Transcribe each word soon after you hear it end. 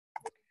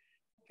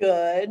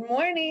Good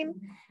morning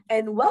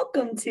and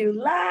welcome to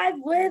Live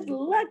with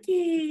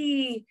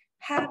Lucky.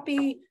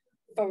 Happy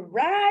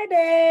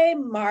Friday,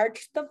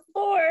 March the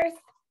 4th.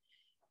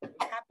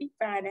 Happy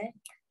Friday.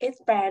 It's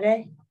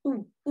Friday.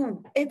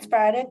 It's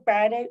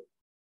Friday.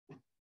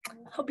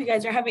 Hope you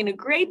guys are having a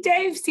great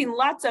day. I've seen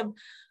lots of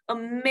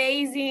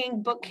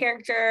amazing book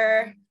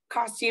character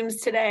costumes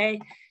today.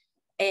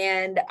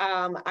 And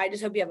I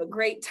just hope you have a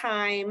great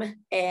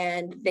time.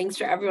 And thanks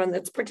for everyone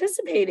that's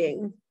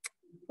participating.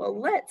 Well,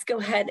 let's go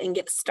ahead and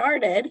get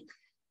started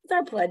with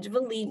our Pledge of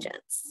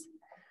Allegiance.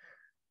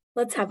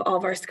 Let's have all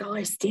of our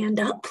scholars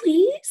stand up,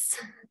 please.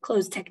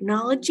 Close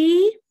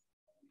technology,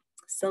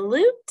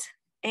 salute,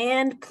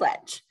 and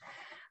pledge.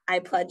 I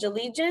pledge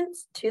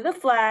allegiance to the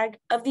flag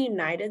of the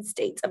United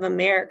States of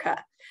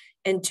America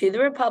and to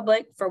the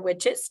republic for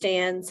which it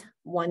stands,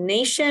 one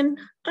nation,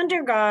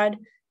 under God,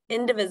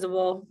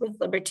 indivisible, with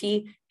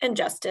liberty and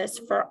justice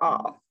for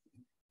all.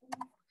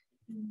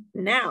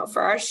 Now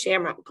for our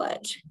Shamrock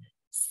Pledge.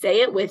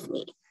 Say it with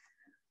me.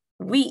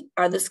 We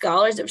are the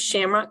scholars of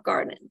Shamrock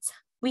Gardens.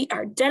 We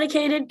are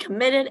dedicated,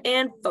 committed,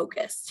 and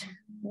focused.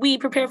 We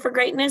prepare for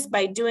greatness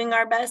by doing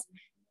our best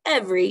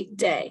every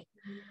day.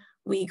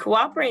 We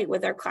cooperate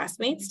with our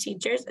classmates,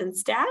 teachers, and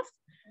staff.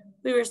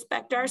 We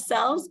respect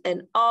ourselves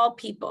and all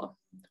people.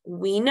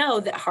 We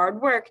know that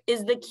hard work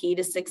is the key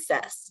to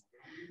success.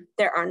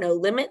 There are no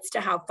limits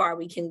to how far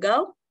we can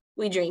go.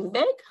 We dream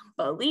big,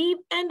 believe,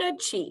 and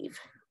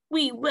achieve.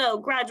 We will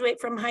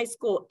graduate from high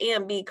school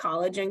and be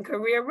college and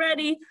career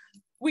ready.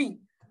 We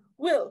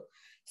will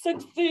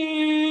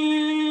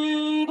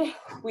succeed.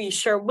 We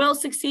sure will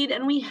succeed,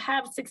 and we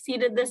have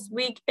succeeded this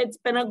week. It's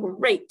been a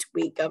great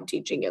week of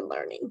teaching and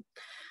learning.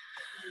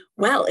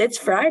 Well, it's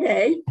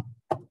Friday,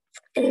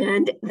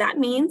 and that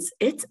means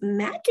it's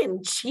mac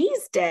and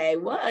cheese day.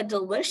 What a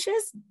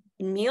delicious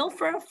meal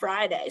for a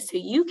Friday. So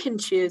you can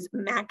choose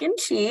mac and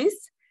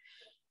cheese,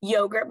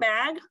 yogurt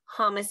bag,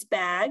 hummus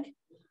bag,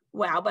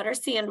 wow butter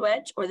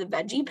sandwich, or the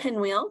veggie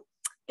pinwheel.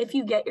 If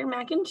you get your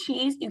mac and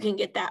cheese, you can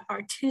get that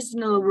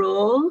artisanal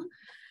roll,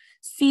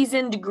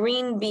 seasoned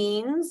green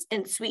beans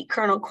and sweet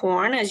kernel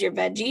corn as your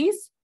veggies.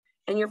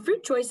 And your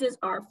fruit choices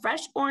are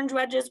fresh orange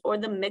wedges or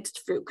the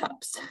mixed fruit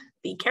cups.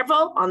 Be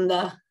careful on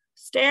the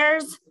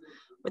stairs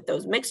with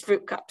those mixed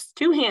fruit cups.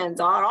 2 hands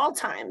at all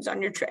times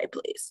on your tray,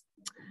 please.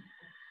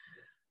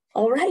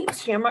 All right,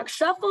 Shamrock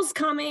Shuffle's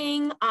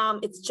coming.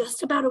 It's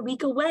just about a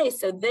week away.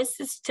 So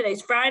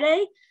today's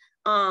Friday.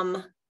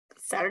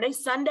 Saturday,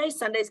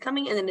 Sunday's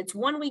coming, and then it's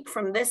 1 week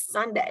from this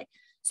Sunday.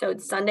 So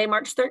it's Sunday,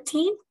 March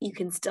 13th. You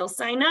can still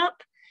sign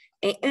up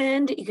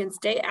and you can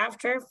stay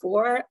after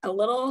for a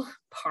little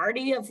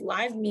party of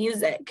live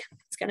music.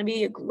 It's going to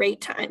be a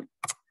great time.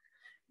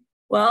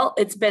 Well,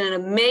 it's been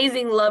an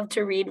amazing Love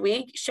to Read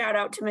week. Shout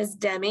out to Ms.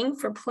 Deming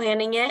for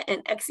planning it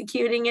and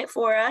executing it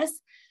for us.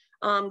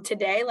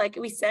 Today, like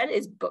we said,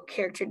 is Book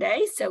Character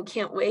Day. So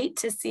can't wait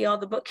to see all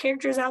the book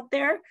characters out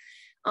there.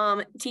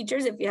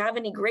 Teachers, if you have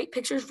any great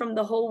pictures from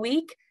the whole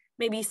week,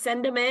 maybe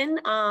send them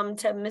in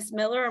to Miss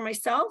Miller or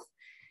myself.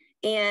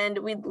 And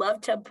we'd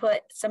love to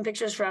put some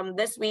pictures from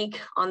this week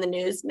on the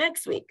news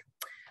next week.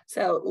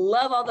 So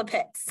love all the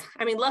pics.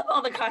 Love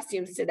all the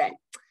costumes today.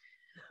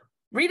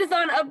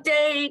 Readathon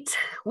update.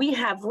 We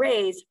have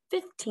raised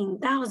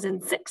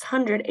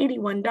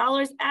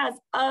 $15,681 as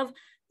of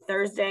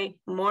Thursday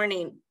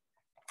morning.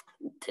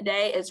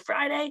 Today is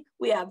Friday.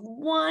 We have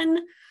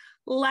one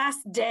last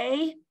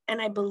day. And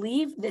I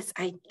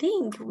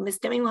think Ms.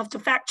 Deming will have to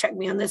fact check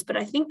me on this, but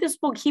I think this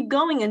will keep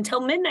going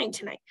until midnight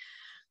tonight.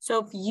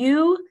 So if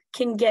you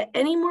can get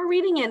any more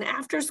reading in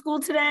after school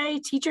today,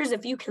 teachers,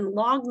 if you can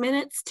log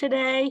minutes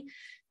today,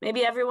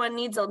 maybe everyone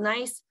needs a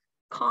nice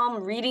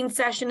calm reading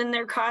session in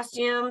their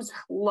costumes,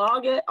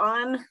 log it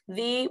on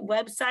the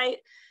website.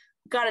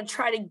 Got to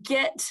try to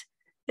get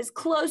as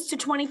close to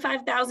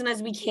 25,000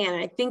 as we can.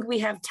 I think we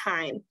have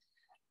time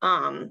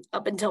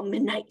up until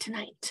midnight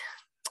tonight.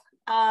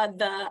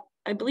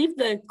 I believe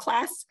the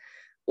class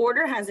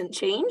order hasn't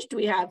changed.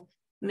 We have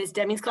Ms.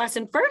 Deming's class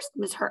in first,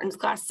 Ms. Hurton's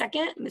class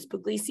second, Ms.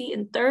 Puglisi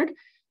in third,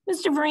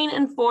 Mr. Vereen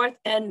in fourth,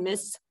 and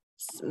Ms.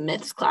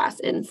 Smith's class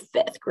in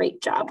fifth.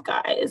 Great job,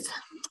 guys.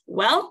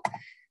 Well,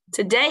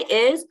 today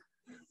is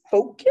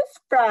Focus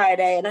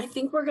Friday, and I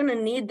think we're gonna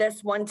need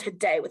this one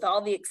today with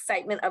all the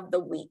excitement of the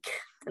week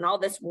and all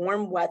this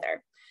warm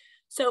weather.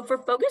 So for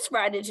Focus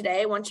Friday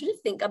today, I want you to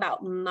think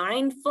about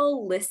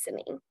mindful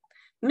listening.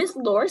 Miss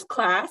Laura's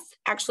class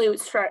actually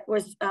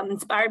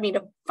inspired me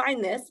to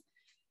find this.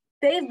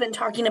 They've been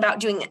talking about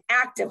doing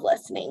active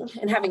listening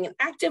and having an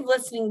active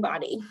listening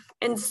body.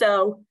 And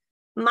so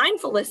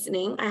mindful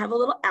listening, I have a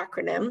little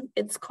acronym.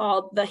 It's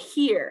called the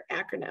HEAR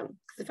acronym,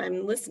 because if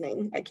I'm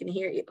listening, I can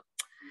hear you.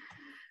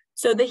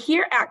 So the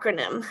HEAR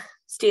acronym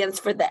stands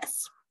for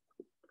this.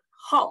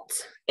 HALT,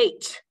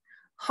 H.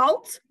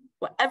 HALT,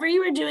 whatever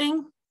you are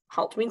doing,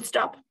 HALT means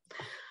stop,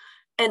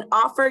 and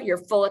offer your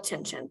full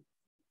attention.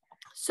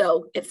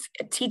 So if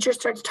a teacher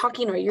starts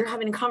talking or you're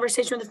having a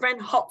conversation with a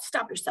friend, halt,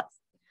 stop yourself.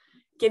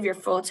 Give your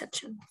full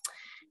attention.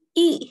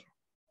 E,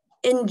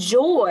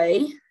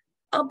 enjoy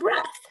a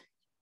breath.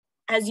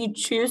 as you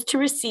choose to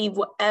receive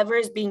whatever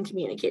is being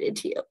communicated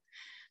to you.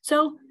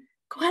 So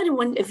go ahead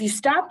and if you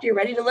stopped, you're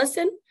ready to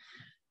listen,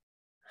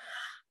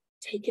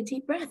 take a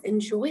deep breath.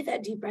 Enjoy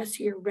that deep breath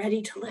so you're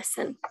ready to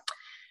listen.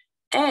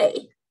 A,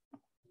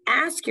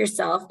 ask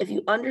yourself if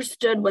you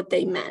understood what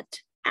they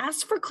meant.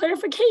 Ask for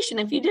clarification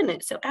if you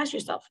didn't. So ask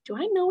yourself, do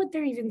I know what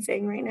they're even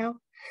saying right now?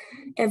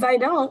 If I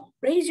don't,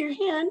 raise your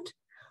hand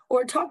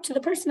or talk to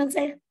the person and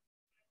say,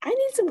 I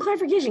need some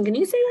clarification. Can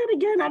you say that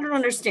again? I don't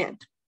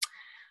understand.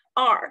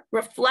 R,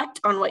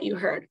 reflect on what you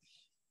heard.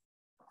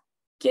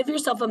 Give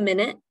yourself a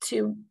minute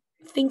to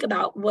think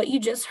about what you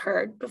just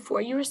heard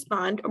before you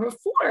respond or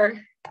before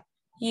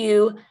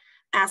you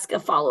ask a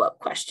follow-up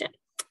question.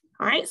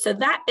 All right, so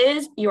that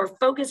is your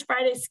Focus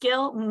Friday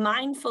skill,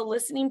 mindful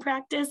listening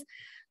practice,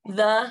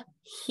 the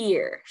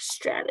HEAR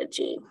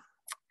strategy.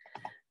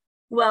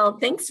 Well,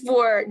 thanks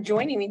for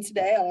joining me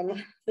today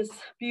on this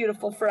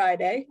beautiful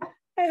Friday.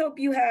 I hope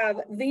you have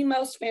the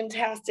most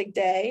fantastic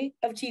day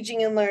of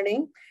teaching and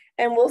learning,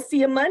 and we'll see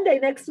you Monday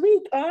next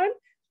week on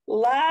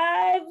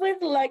Live with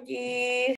Lucky.